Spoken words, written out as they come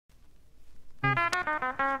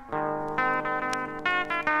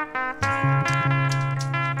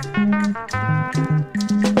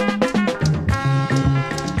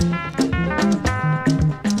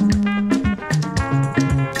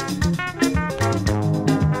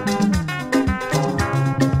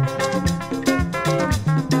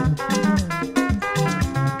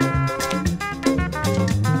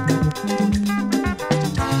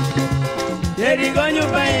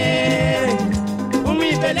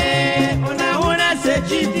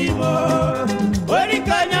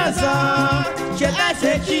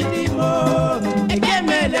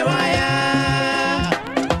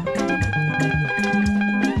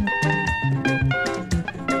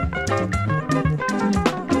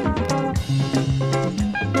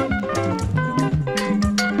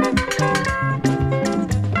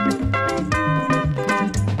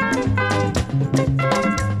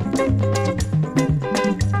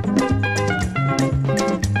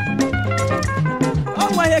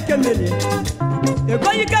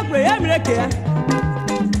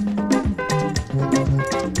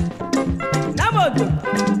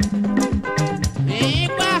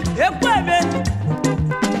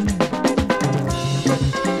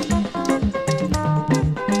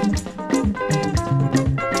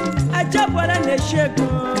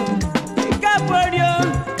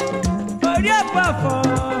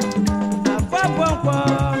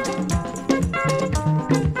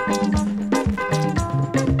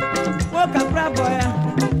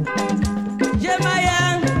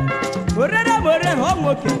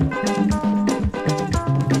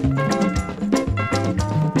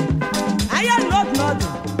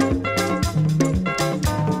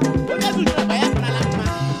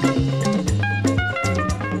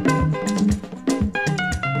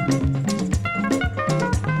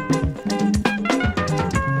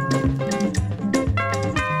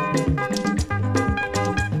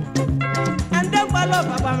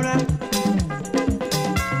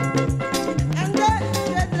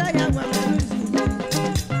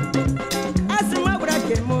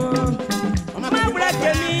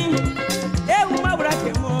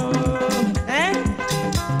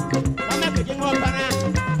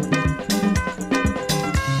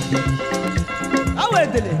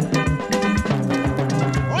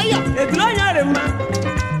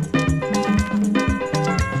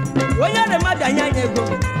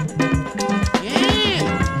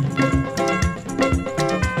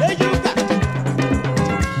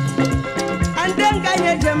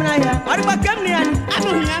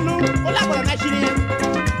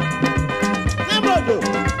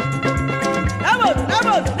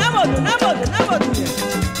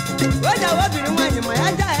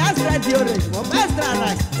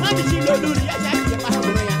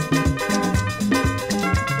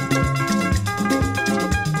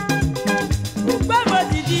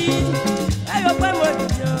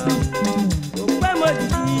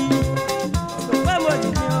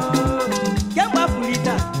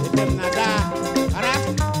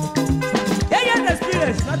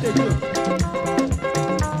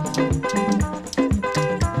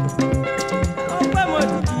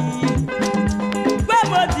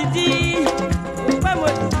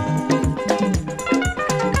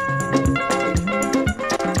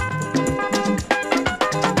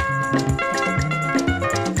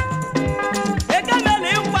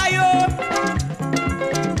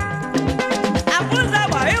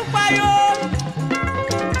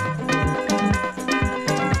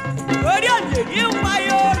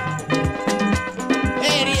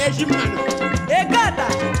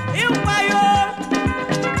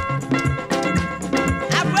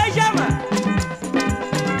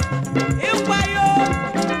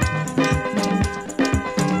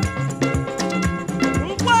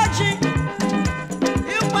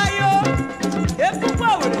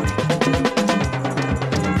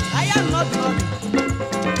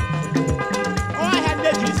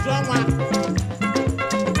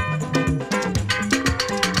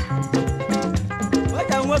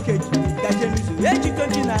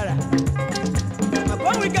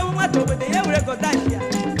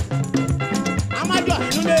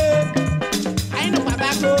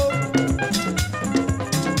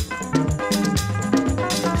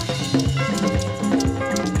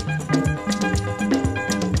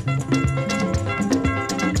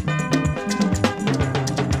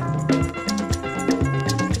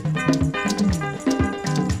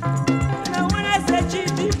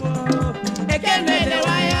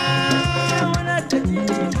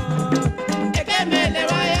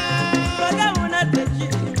That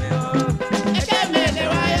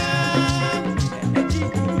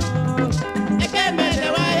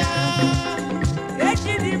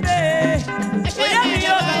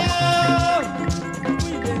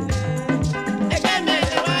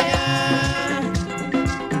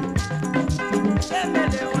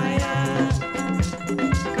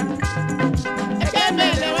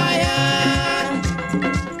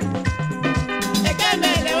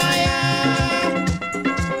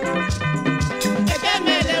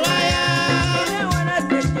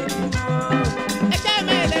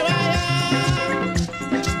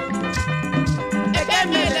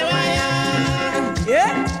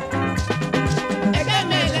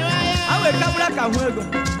ka huego.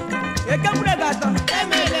 Eke mure gato.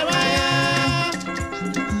 Emele waya.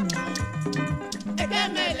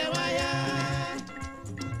 Ekemele waya.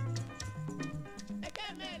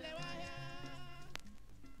 Ekemele waya.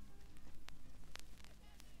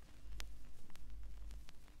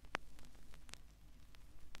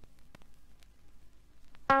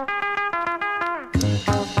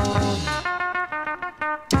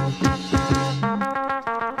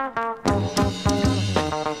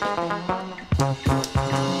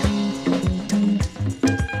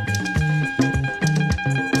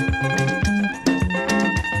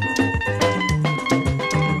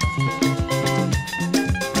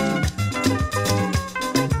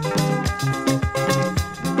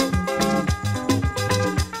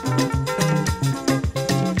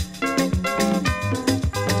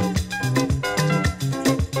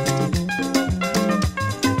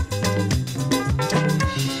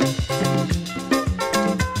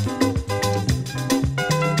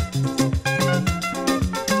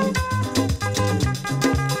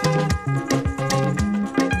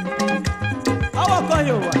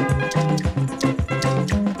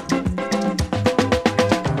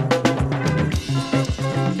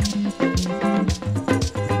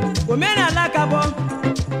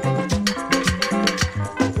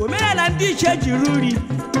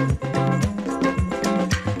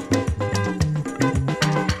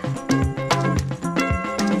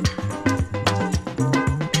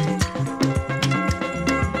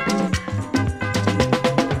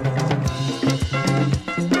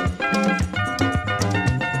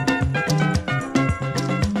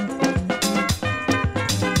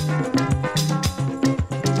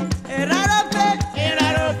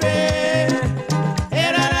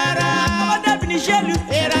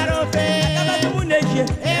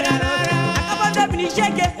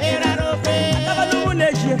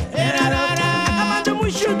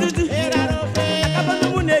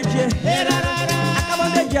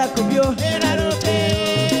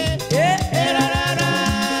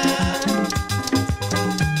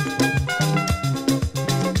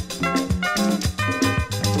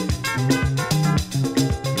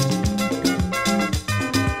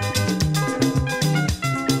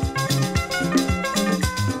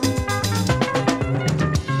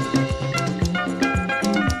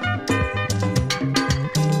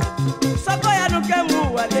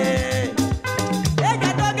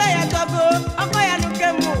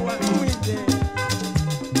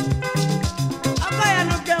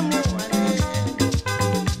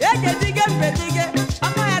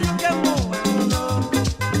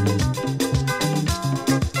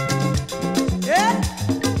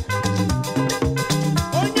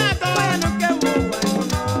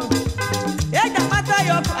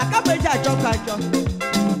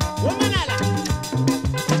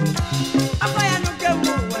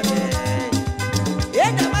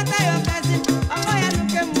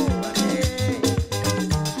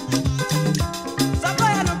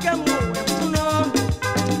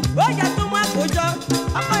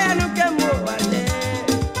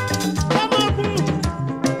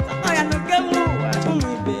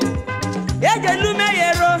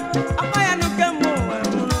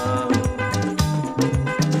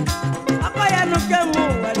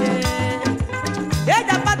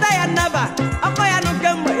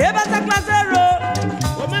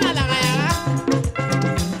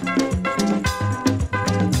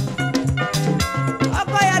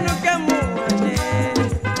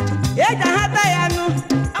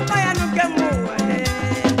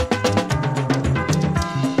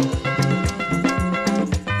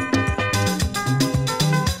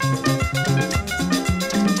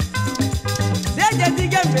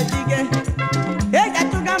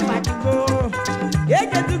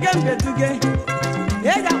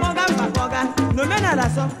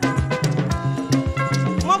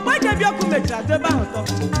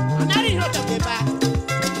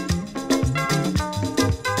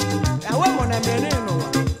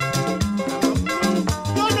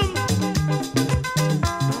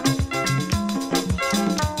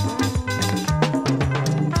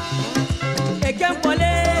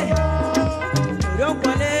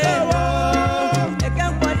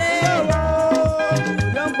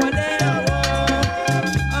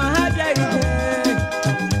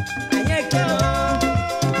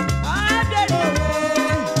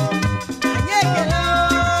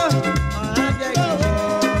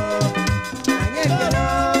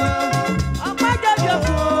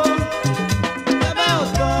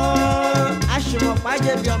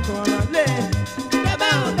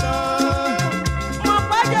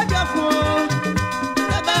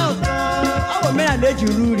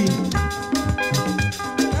 Jiruri.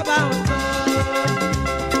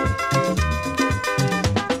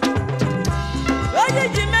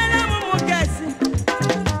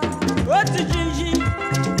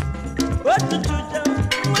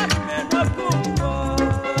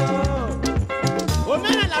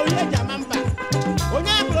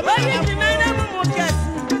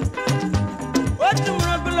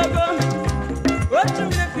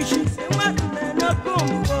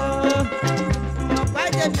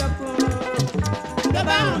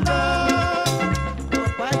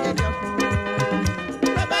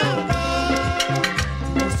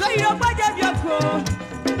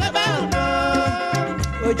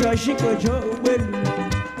 Ojo shikojo ugbelu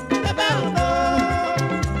Baba udo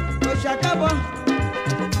Oshakabo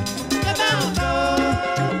Baba udo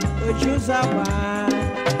Ojo zawa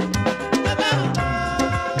Baba udo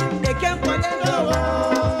Eken kwalendo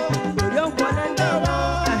Orion kwalendo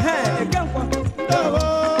Eken kwa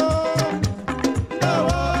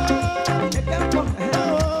Eken kwa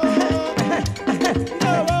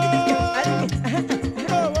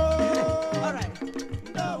All right.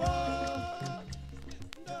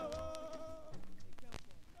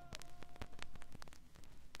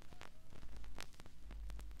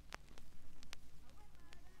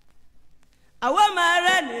 Awoma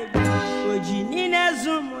ne oji ni na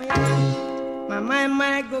zumu ya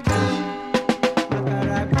mama go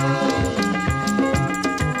makarabi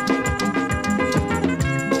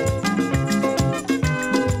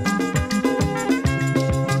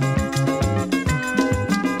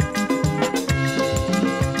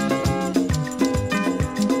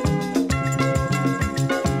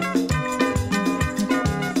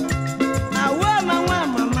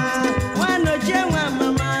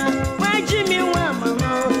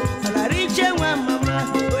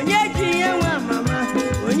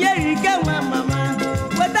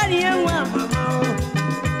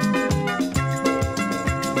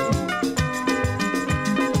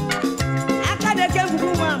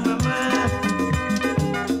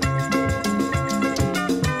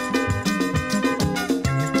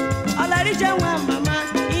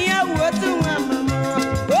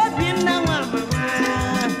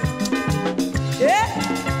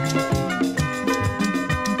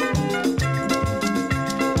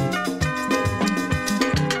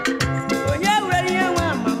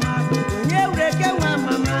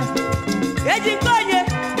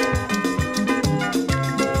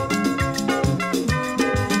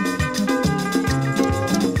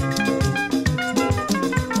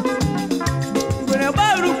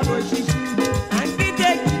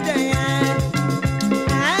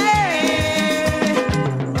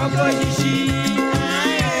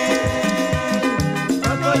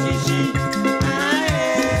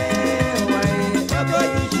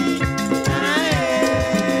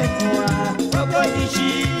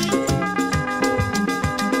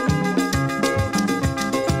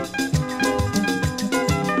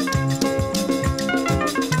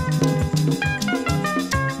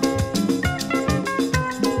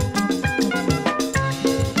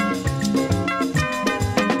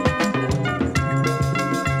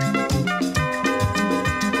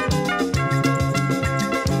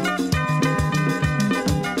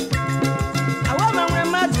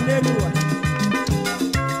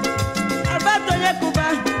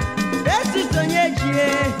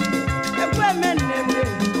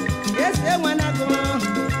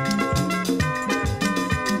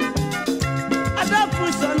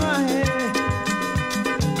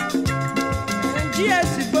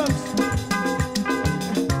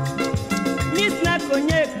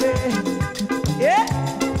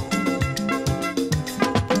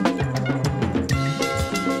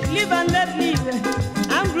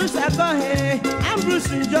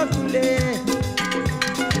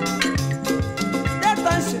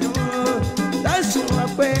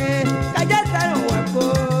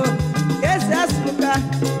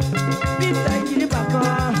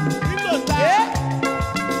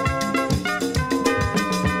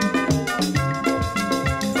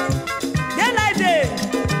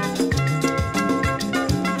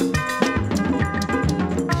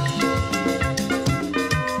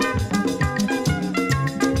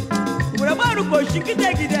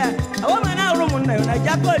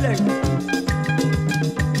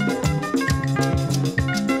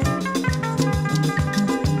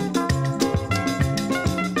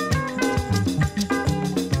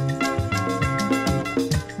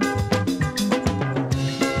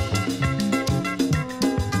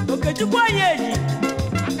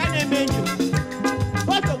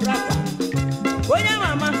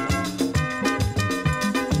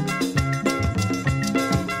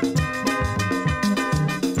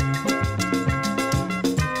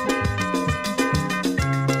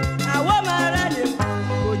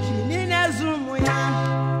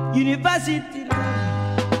University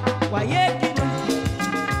Wayeki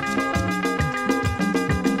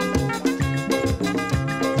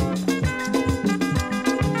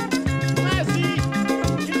Mazi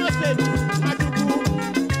Innocent Madugu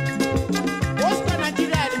Oscar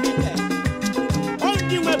Nigeria Limited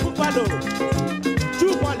Ondi Mepupado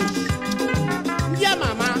True Polish Ndia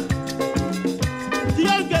Mama The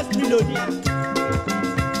youngest millionaire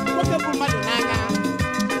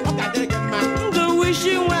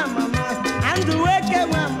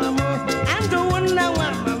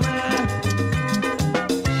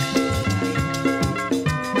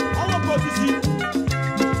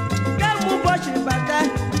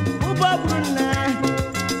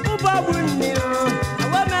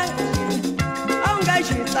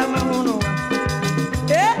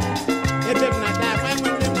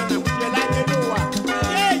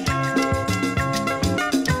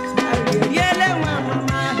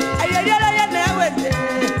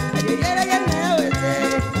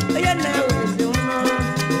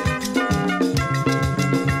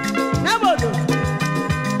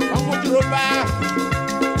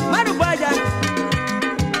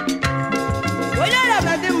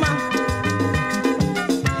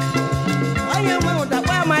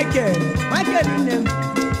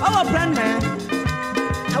wa prana.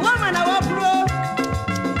 Awoma na wa pro.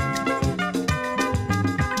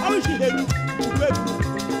 How is she heading?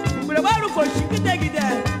 Mrebaru ko shikite gide.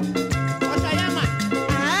 Osayama.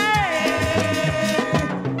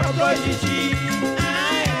 Okojishi.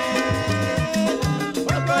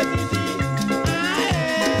 Okojishi.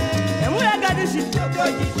 Emu ya gadi si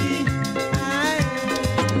okojishi.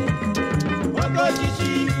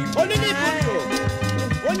 Okojishi. Olini puto.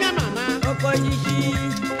 Onya mama. Okojishi.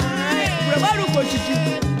 Mrebaru ko shishi.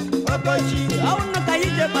 Okojishi. Awon ka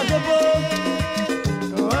yije pasobo.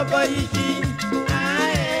 Okojishi.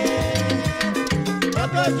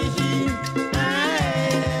 Okojishi.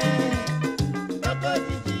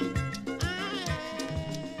 Okojishi.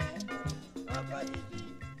 Okojishi.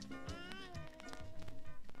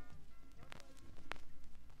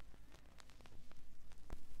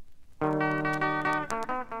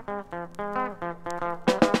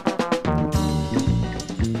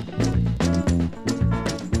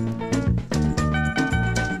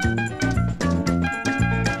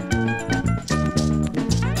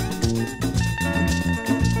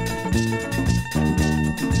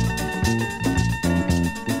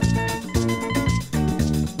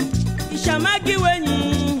 Ishamagi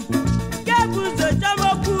wenyi, kebuzo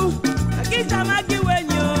jamoku, akishamagi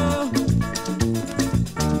wenyi o.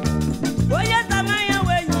 Oye tamaya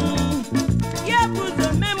wenyi, kebuzo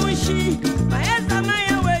memushi, maye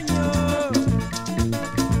tamaya wenyi o.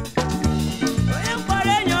 Oye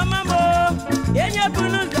kware nyomamo, yenye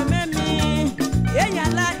bunuzo memi,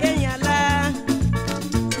 yenyala.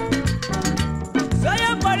 Soye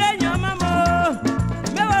kware nyomamo,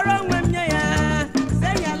 mewaro mwemye ya,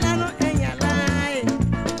 senyala no.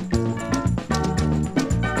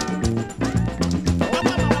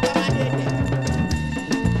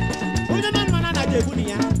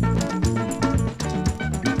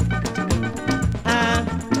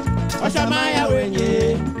 Oshamaya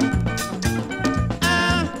wenye.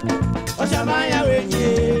 Oshamaya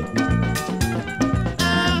wenye.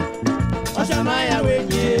 Oshamaya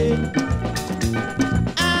wenye.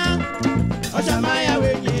 Oshamaya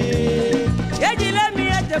wenye. Yejile mi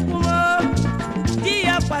etekumo.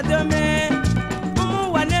 Dia padome.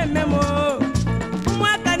 Umu wane memo. Umu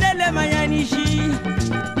akanele mayanishi.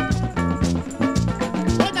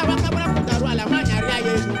 Oda wakabura kukaru ala manyari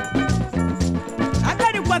ayezu.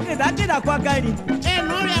 Akida kwa gari.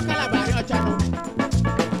 Nori akalabari ochano.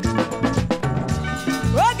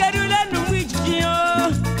 Ogerule nuwichio.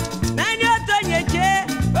 Nani otonyeche.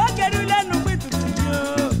 Ogerule nuwitutujo.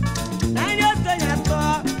 Nani otonyato.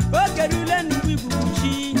 Ogerule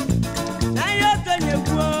nuwibuchi. Nani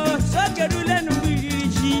otonyekuo. Sogerule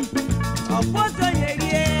nuwirichi.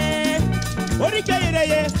 Opotonyerie. Oriche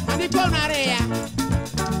yereye. Aniko nareya.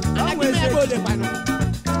 Anakime ya gole pano.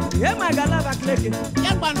 Ye magala bakleke.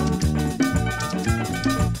 Yambanu.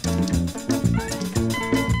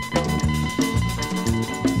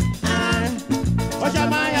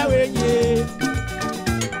 Oshamaya wenye.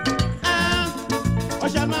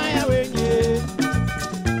 Oshamaya wenye.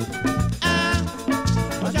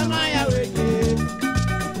 Oshamaya wenye.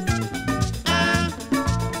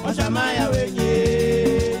 Oshamaya wenye.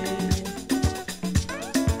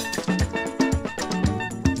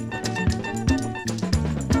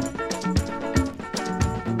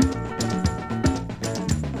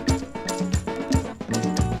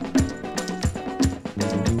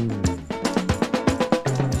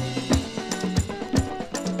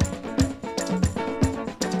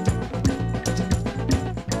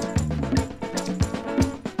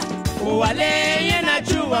 Wale yena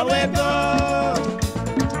chua wego.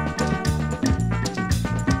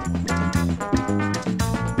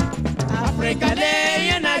 Africa le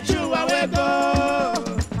yena chua wego.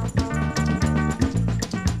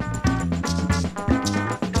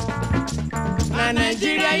 Na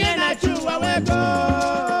Nigeria yena chua wego.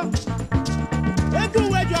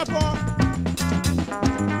 Egu wejopo.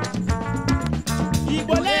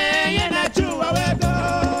 Igbo le yena chua wego.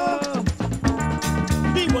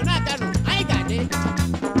 Igbo nakanu. Ai gade.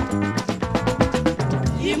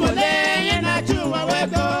 Igbo le yena chua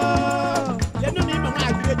wego. Yenu ni mama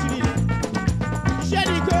agire chirile.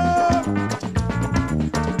 Sheriko.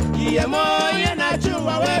 Iyemo yena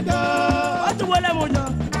chua wego. Otu wole mujo.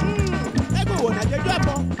 Egu wona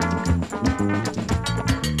jejopo.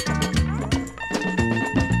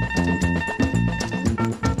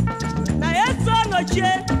 Na yeso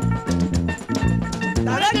noche.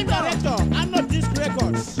 Director, and not this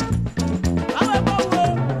records.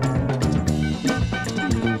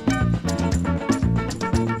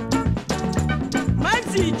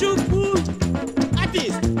 Mansi Chukwu.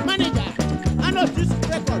 Artist, manager, and not this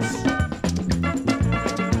records.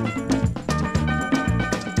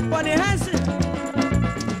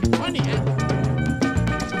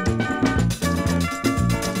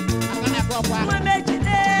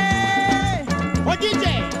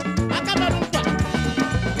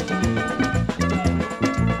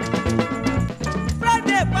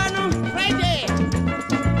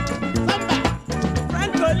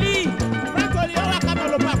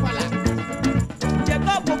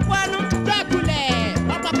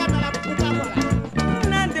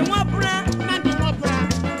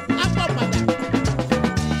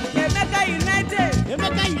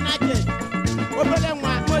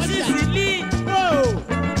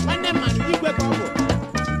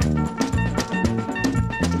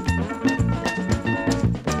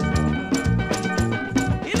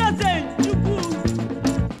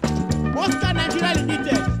 Oriental Nigeria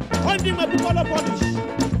Limited. Only my people of Polish.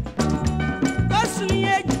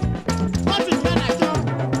 What is Ghana?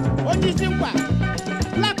 Only Simba.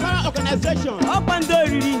 Black Power Organization. Up and down.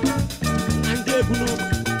 And they know.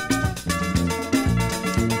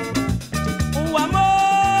 Uwamo.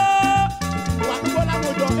 Wakola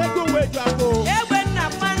modo. Ego weju ako. Ewe na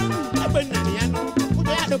panu. Ebe na ni ano.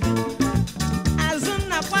 Udo ya dobi. Azun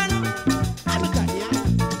na panu. Aluka ni ya.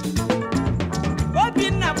 Obi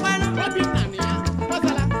na panu. Obi na ni ya.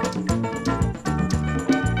 Wasala.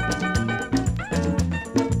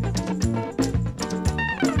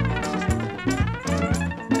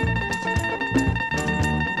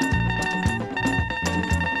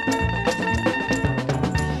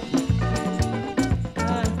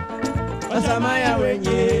 Osamaya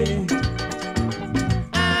wenye.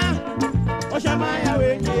 Oshamaya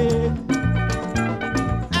wenye.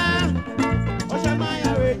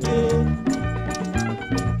 Oshamaya wenye.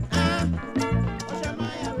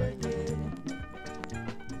 Oshamaya wenye.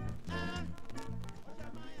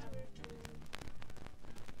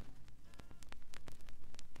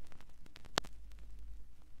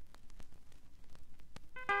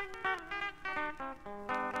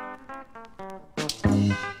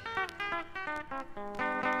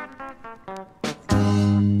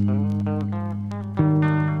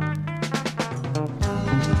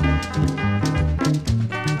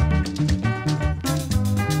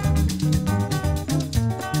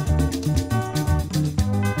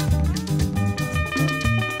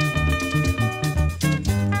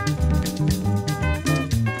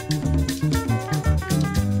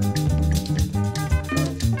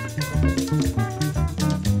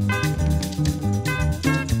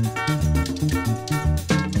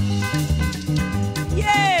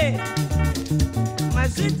 Yeah, my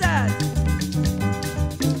sweetheart.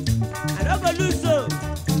 I don't go lose so.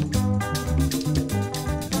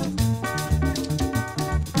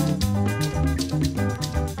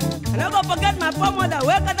 I don't go forget my poor mother.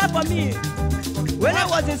 Wake up for me when I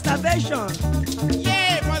was in starvation.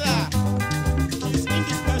 Yeah, brother. She's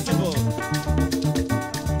indispensable.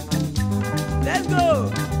 Let's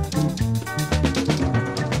go.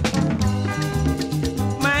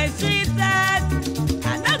 My sweetheart,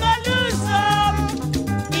 I never lose hope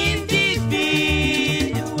in this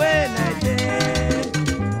field when I did.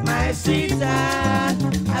 My sweetheart,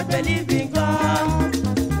 I believe in God.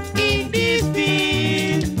 In this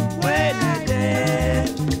field when I did,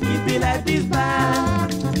 it be like this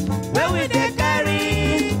band where we they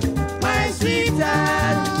carry. My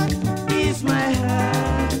sweetheart is my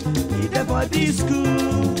heart. It for this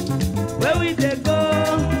school where we they go.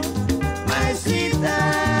 My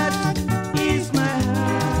sweetheart is my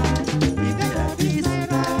heart. It's a this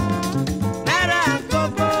Nara and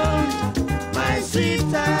Coco. My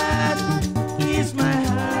sweetheart is my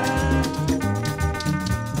heart.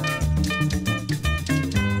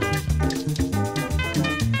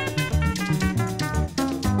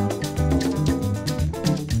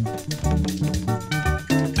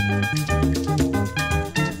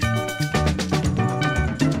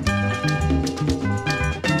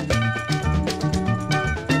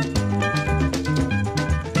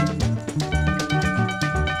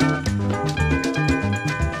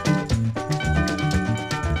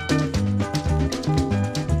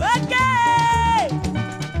 Okay,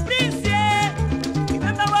 please, yeah.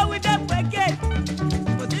 Remember what we did for again?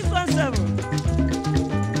 For this 1-7.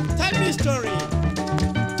 Tell me a story.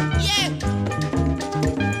 Yeah.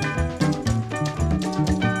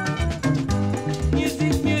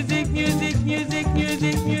 Music, music, music, music,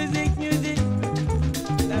 music, music, music.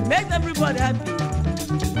 That makes everybody happy.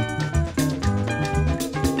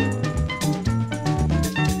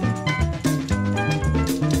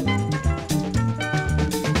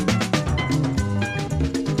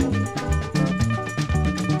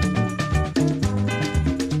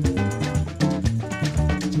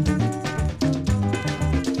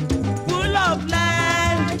 Full of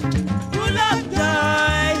life, full of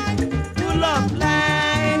joy, full of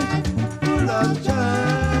life, full of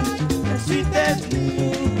joy. The sweetest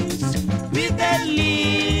things, sweetest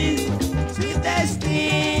things, sweetest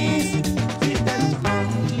things, sweetest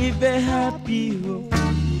things. Live a happy home,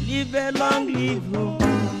 live a long live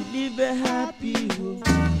home, live a happy home.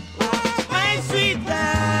 My sweetheart,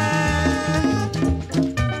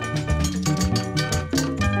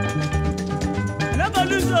 I don't go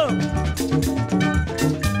lose hope.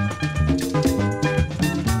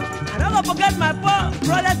 I don't go forget my poor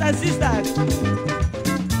brothers and sisters.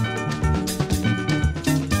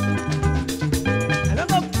 I don't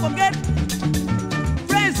go forget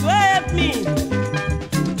friends who helped me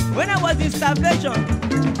when I was in starvation.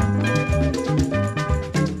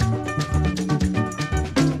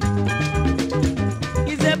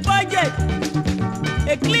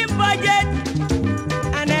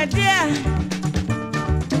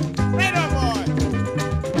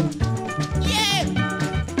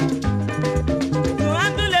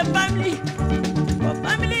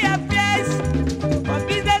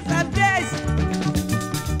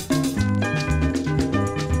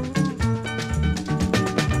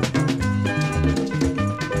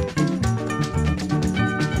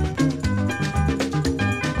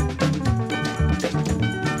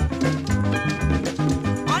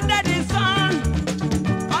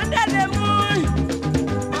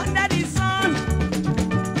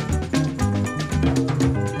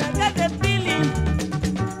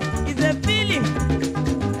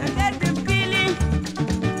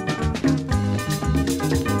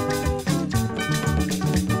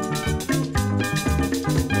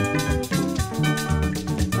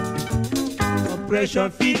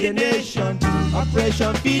 Operation Feed the Nation,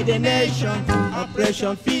 Operation Feed the Nation,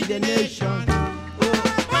 Operation Feed the Nation.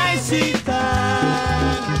 Oh, my sweetheart.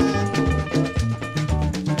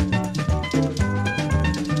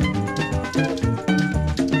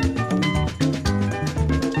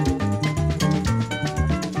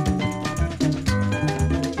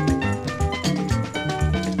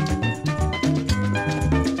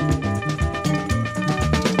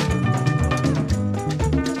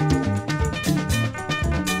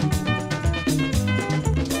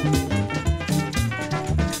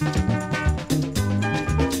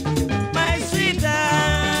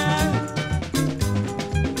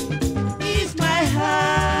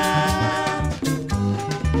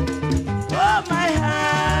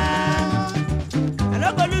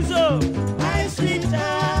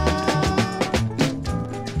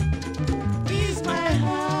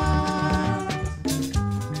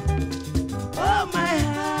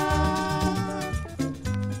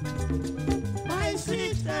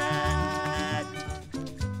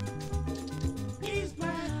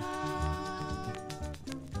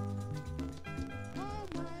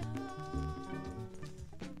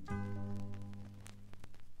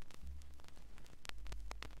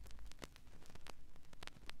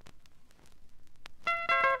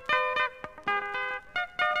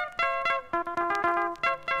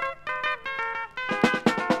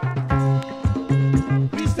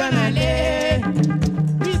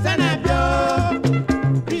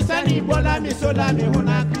 Sola me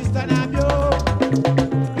hona Christiana bio,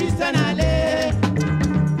 Christiana le,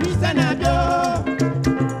 Christiana bio,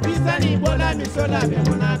 Christiani bola me sola me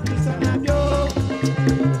hona Christiana bio,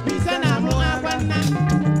 Christiana mo akwana,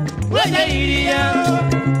 wanya iriya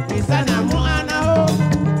o, Christiana mo ana o,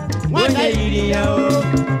 wanya iriya o,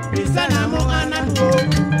 Christiana mo ana o,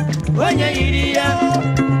 wanya iriya o,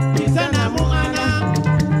 Christiana mo ana,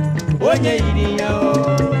 wanya iriya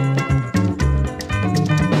o.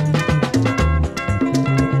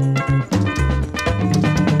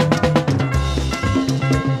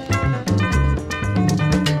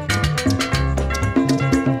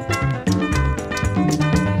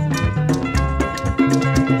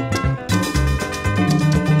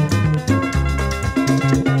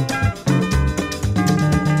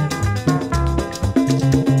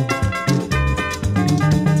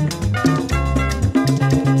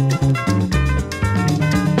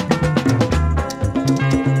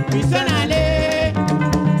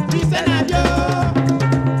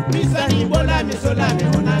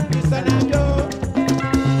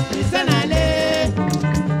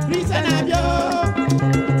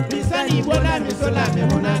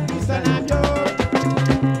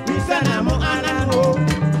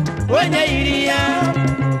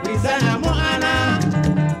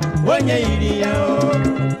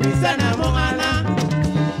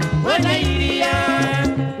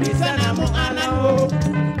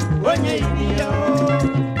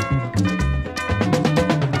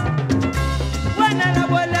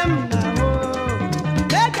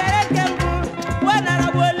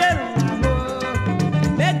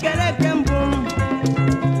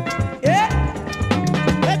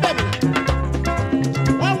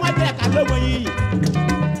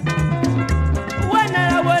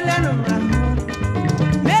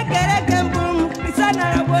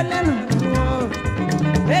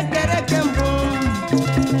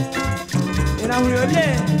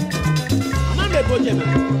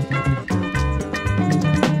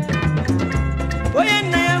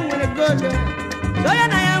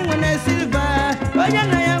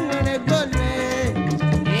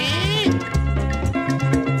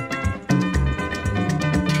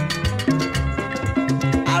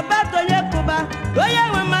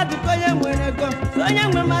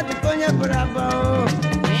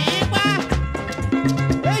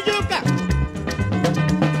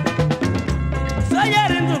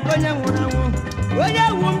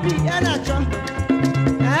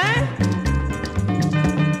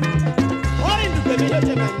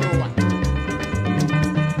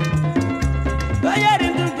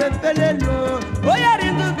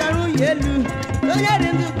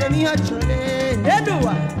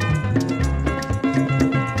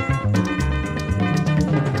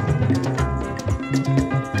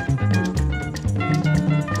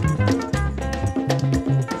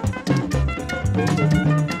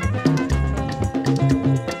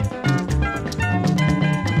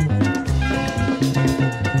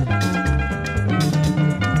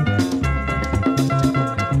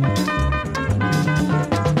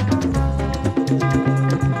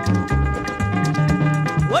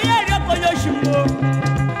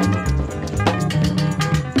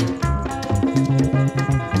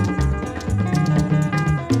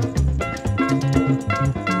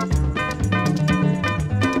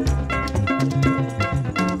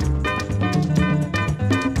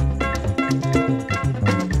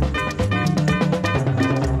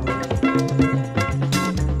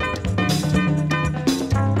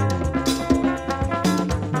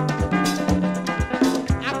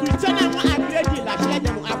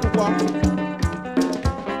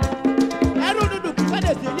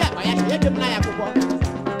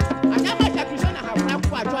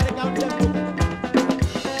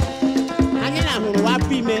 hụrụ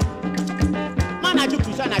afọ ime mana jụ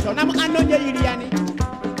Kristo na achọ na anụ onye yiri ya ni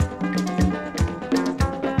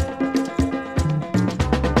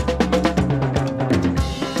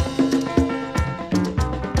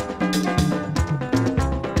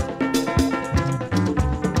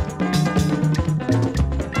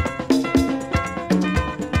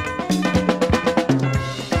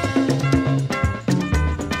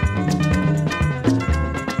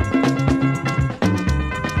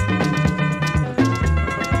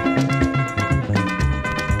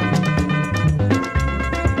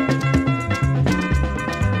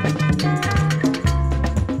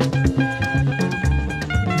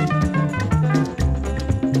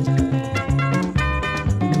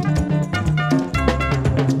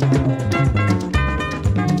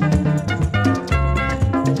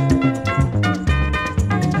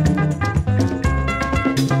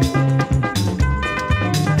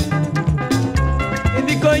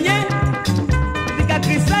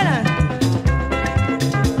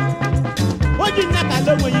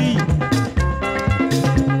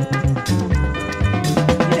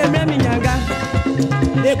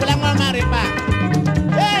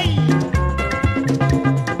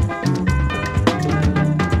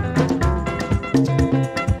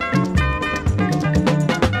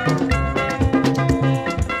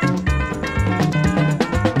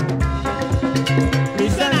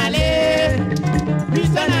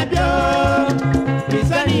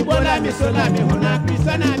Misola mi hona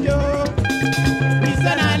Kristana bio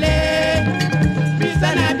Kristana le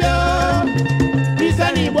Kristana bio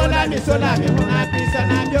Kristani bola misola mi hona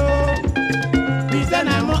Kristana bio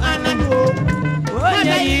Kristana mo ananu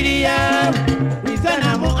Onya yiriya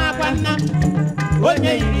Kristana mo akwana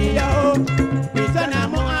Onya yiriya Kristana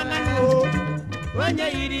mo ananu Onya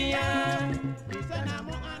yiriya Kristana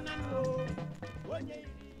mo ananu Onya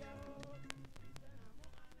yiriya